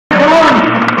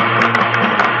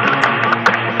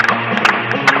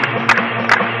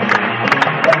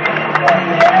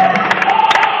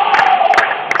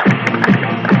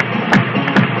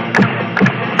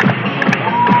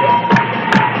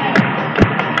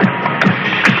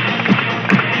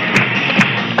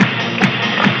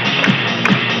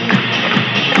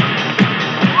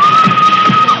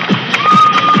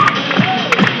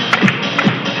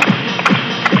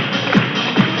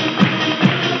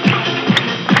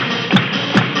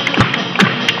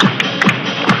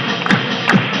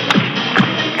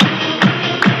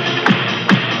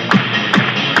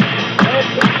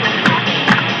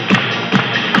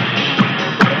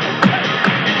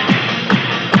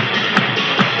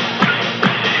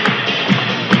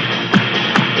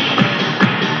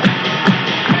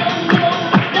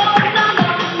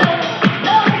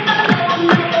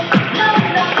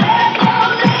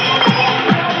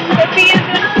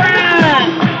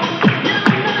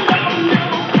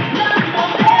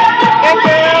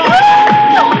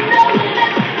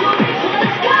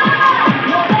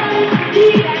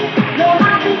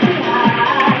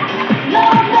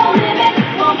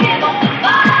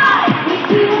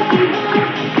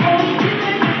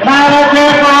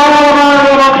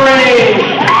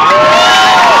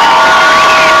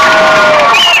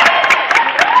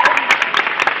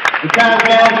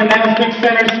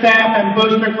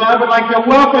I would like to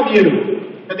welcome you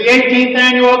to the 18th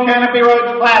Annual Canopy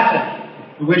Roads Classic.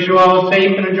 We wish you all a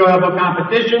safe and enjoyable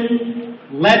competition.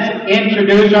 Let's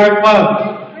introduce our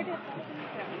clubs.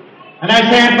 And I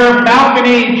stand for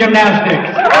balcony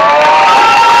gymnastics,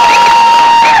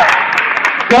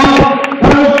 golf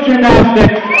post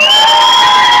gymnastics,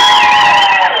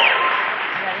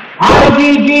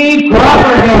 IGG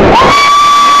Crawford,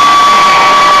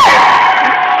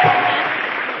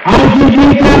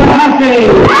 IGG Tallahassee,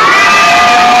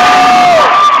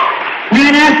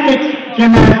 Gymnastics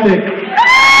Gymnastics,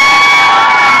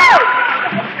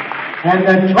 and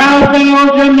the Trousdale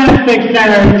Gymnastics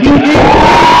Center, TG.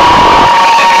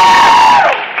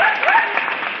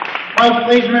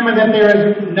 Please remember that there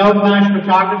is no flash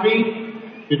photography.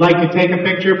 If you'd like to take a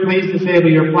picture, please disable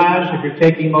your flash. If you're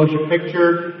taking motion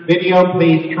picture video,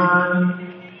 please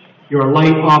turn your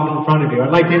light off in front of you.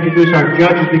 I'd like to introduce our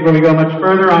judges before we go much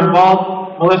further. On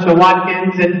vault, Melissa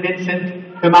Watkins and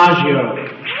Vincent DiMaggio.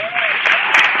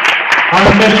 Our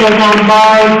officials on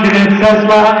bars, Jeanette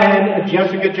Sesla and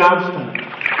Jessica Johnston.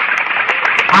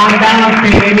 On balance,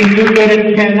 Amy Dugan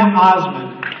and Ken Osmond.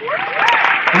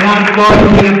 And on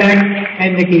floor, Leah Beck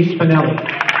and Nikki Spinelli.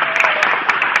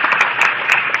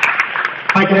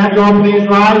 If I can have you all please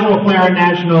rise, we'll play our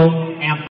national